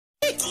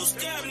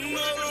Begging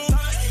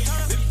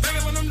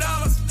for them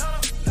dollars,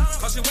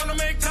 cause she wanna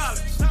make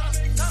college.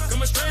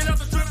 Coming straight out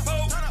the trip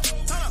hole.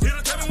 Here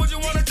to tell me what you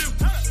wanna do.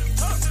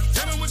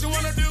 Tell me what you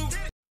wanna do.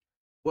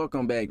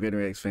 Welcome back,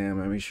 Veteran X fam.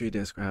 Man, make sure you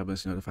subscribe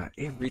and notify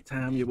every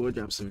time your boy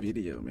drops a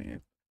video,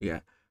 man. We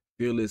got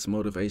Fearless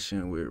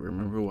Motivation with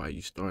Remember Why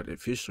You Started,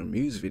 official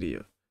music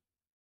video.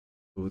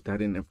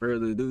 Without any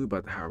further ado,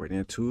 about to hop right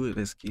into it.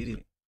 Let's get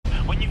it.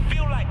 When you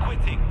feel like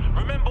quitting,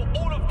 remember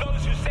all of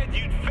those who said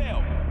you'd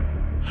fail.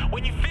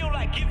 When you feel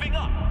like giving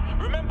up,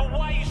 remember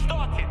why you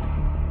started.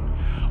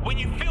 When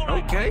you feel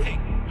like quitting,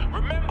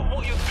 remember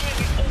what you're doing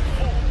it all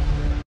for.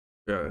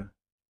 Yeah,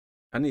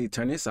 I need to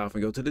turn this off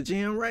and go to the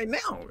gym right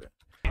now.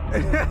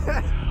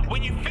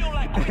 When you feel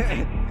like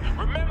quitting,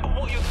 remember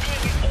what you're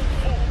doing it all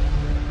for.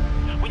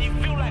 When you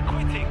feel like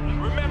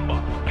quitting,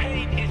 remember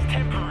pain is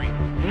temporary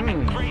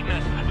and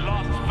greatness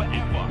lasts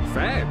forever.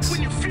 Facts.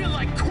 When you feel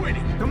like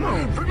quitting, come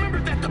on. Remember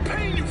that the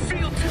pain you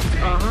feel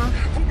today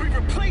will be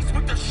replaced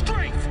with the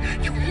strength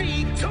you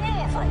need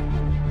tomorrow.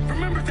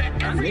 Remember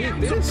that every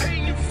ounce of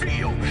pain you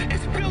feel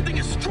is building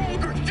a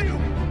stronger you,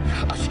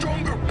 a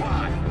stronger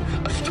body,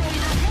 a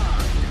stronger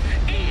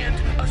mind, and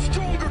a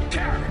stronger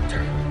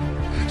character.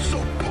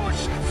 So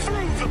push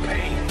through the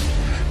pain.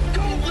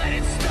 Don't let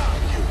it stop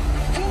you.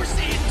 Force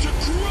it to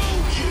grow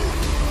you.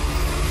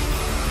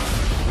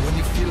 When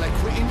you feel like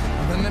quitting,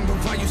 remember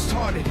why you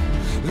started.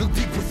 Look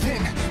deep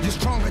within, you're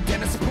stronger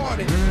than a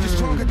Spartan. You're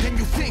stronger than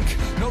you think,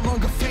 no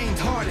longer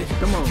faint-hearted.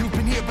 You've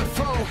been here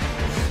before,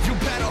 you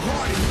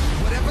battle-hearted.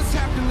 Whatever's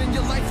happening in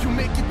your life, you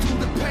make it through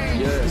the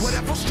pain.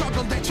 Whatever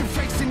struggle that you're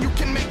facing, you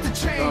can make the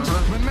change.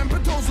 Remember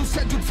those who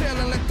said you'd fail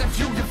and let that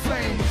fuel your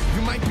flame.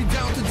 You might be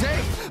down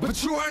today,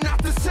 but you are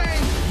not the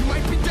same. You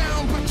might be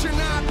down, but you're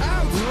not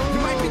out.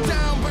 You might be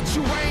down, but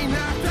you ain't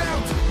knocked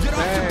out. Get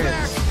off your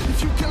back.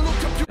 If you can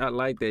look up, I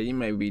like that. You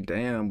may be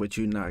down, but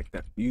you knocked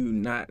out. You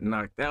not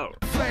knocked out.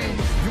 Flame.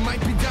 You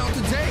might be down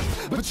today,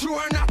 but you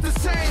are not the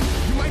same.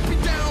 You might be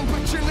down,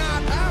 but you're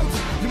not out.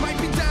 You might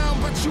be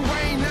down, but you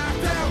ain't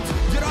knocked out.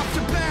 Get off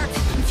your back.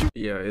 If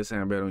you it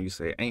sounds better when you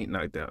say ain't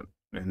knocked out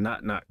and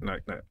not knocked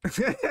out.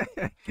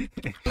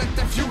 let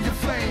that fuel your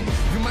flame.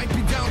 You might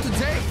be down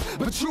today,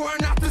 but you are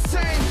not the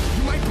same.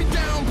 You might be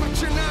down,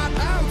 but you're not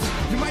out.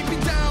 You might be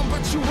down,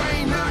 but you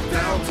ain't knocked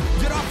out.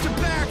 Get off your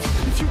back.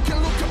 If you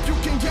can look up, you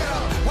can get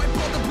up. Wipe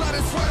all the blood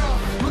and sweat off.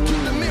 Look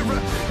in the mirror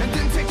and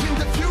then take in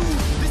the view.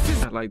 This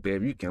is not like that.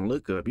 If you can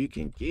look up, you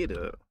can get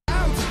up.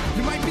 Out.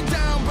 You might be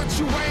down, but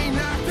you ain't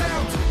knocked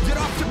out. Get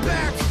off your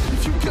back.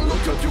 If you can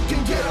look up, you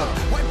can get up.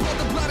 Wipe all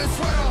the blood and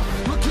sweat off.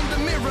 Look in the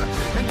mirror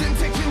and then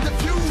take in the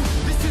view.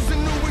 This is a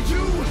newer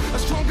you, a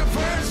stronger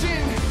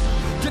version.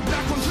 Get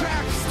back on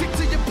track, stick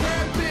to your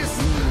purpose.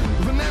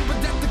 Remember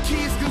that the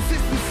key is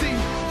consistency.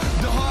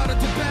 The harder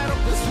the battle,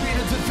 the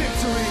sweeter the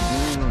victory.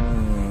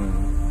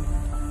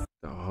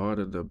 The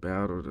harder the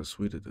battle, the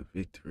sweeter the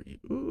victory.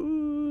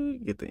 Ooh,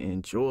 you get to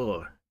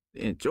enjoy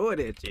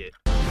that shit.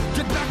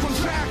 Get back on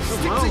track,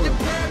 stick to your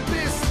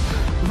purpose.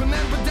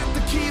 Remember that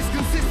the key is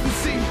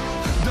consistency.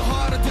 The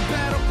harder the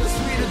battle, the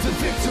sweeter the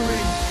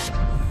victory.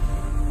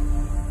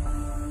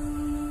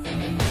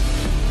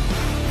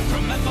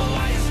 Remember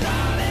why you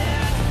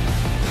started.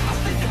 I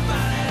think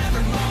about it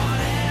every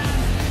morning.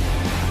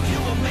 You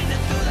will make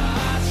it through the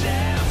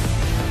hardships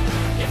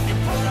if you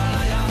put all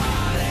of your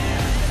heart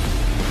in.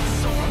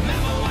 So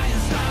remember why you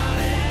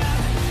started.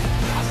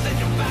 I think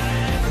about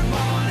it every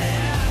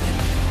morning.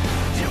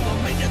 You will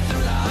make it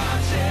through the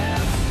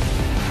hardships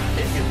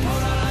if you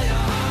put all of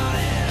your heart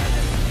in.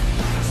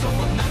 So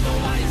remember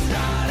why you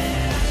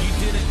started. You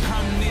didn't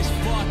come this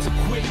far to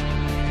quit.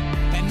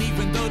 And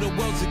even though the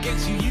world's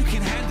against you, you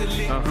can handle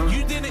it.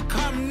 You didn't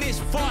come this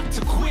far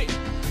to quit.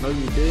 No,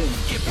 you didn't.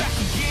 Get back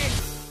again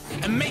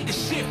and make the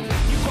shift.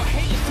 You got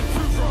haters to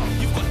prove wrong.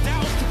 You've got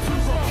doubts to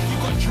prove wrong. You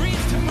got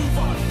dreams to move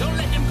on. Don't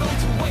let them go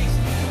to waste.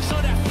 So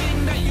that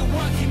thing that you're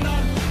working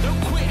on,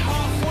 don't quit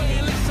halfway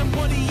and let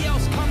somebody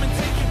else come and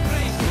take your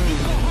place. You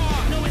go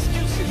hard, no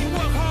excuses. You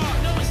work hard,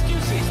 no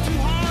excuses. It's too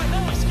hard,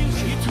 no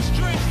excuses. You're too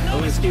stressed, no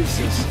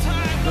excuses. Too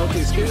tired, no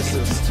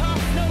excuses. Too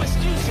tough, no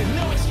excuses.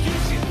 No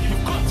excuses.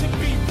 You've got to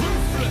be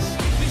ruthless.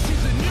 This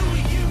is a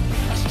newer you,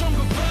 a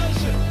stronger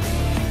version.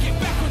 Get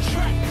back on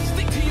track,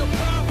 stick to your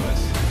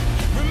purpose.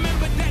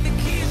 Remember that the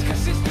key is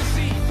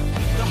consistency.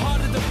 The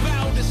harder the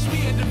battle, the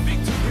sweeter the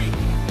victory.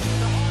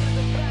 The harder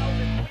the battle,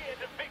 the sweeter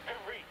the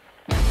victory.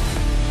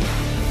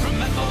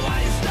 Remember why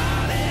you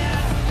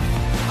started.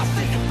 I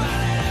think about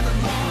it every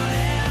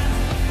morning.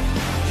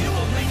 You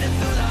will make it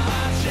through the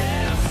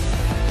hardships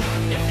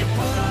if you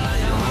put all of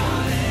your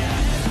heart in.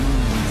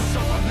 So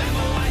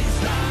remember why you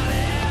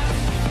started.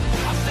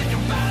 I think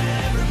about it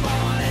every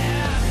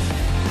morning.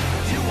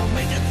 You will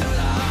make it through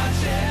the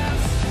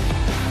hardships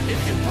if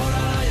you put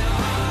all of your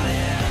heart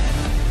in.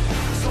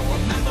 So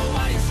remember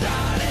why you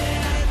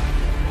started.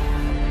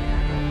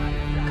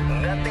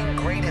 Nothing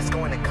great is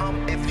going to come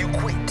if you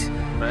quit.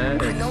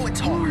 I know it's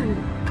hard.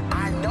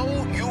 I know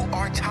you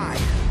are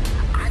tired.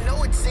 I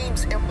know it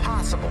seems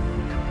impossible,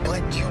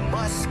 but you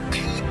must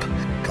keep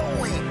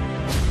going.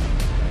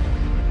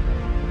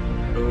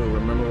 Oh,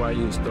 Remember why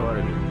you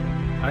started.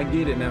 I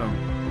get it now.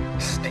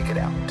 Stick it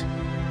out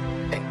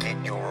and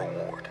get your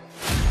reward.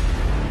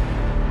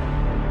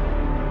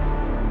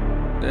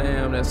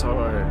 Damn, that's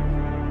hard.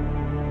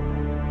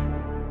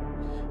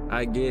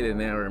 I get it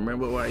now.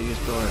 Remember why you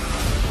started.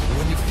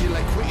 When you feel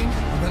like quitting,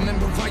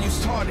 remember why you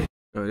started.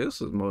 Bro, this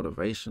was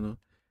motivational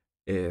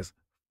as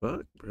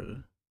fuck,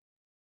 bro.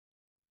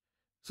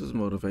 This is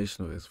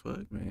motivational as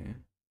fuck,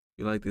 man. If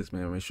you like this,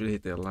 man, make sure to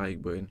hit that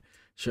like button.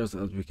 Share so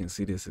others can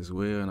see this as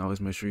well. And always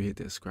make sure you hit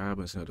that subscribe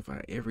button to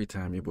notify every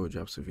time your boy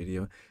drops a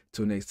video.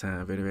 Till next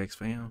time, VeterX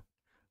fam,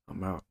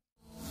 I'm out.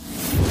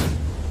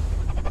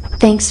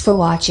 Thanks for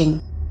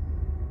watching.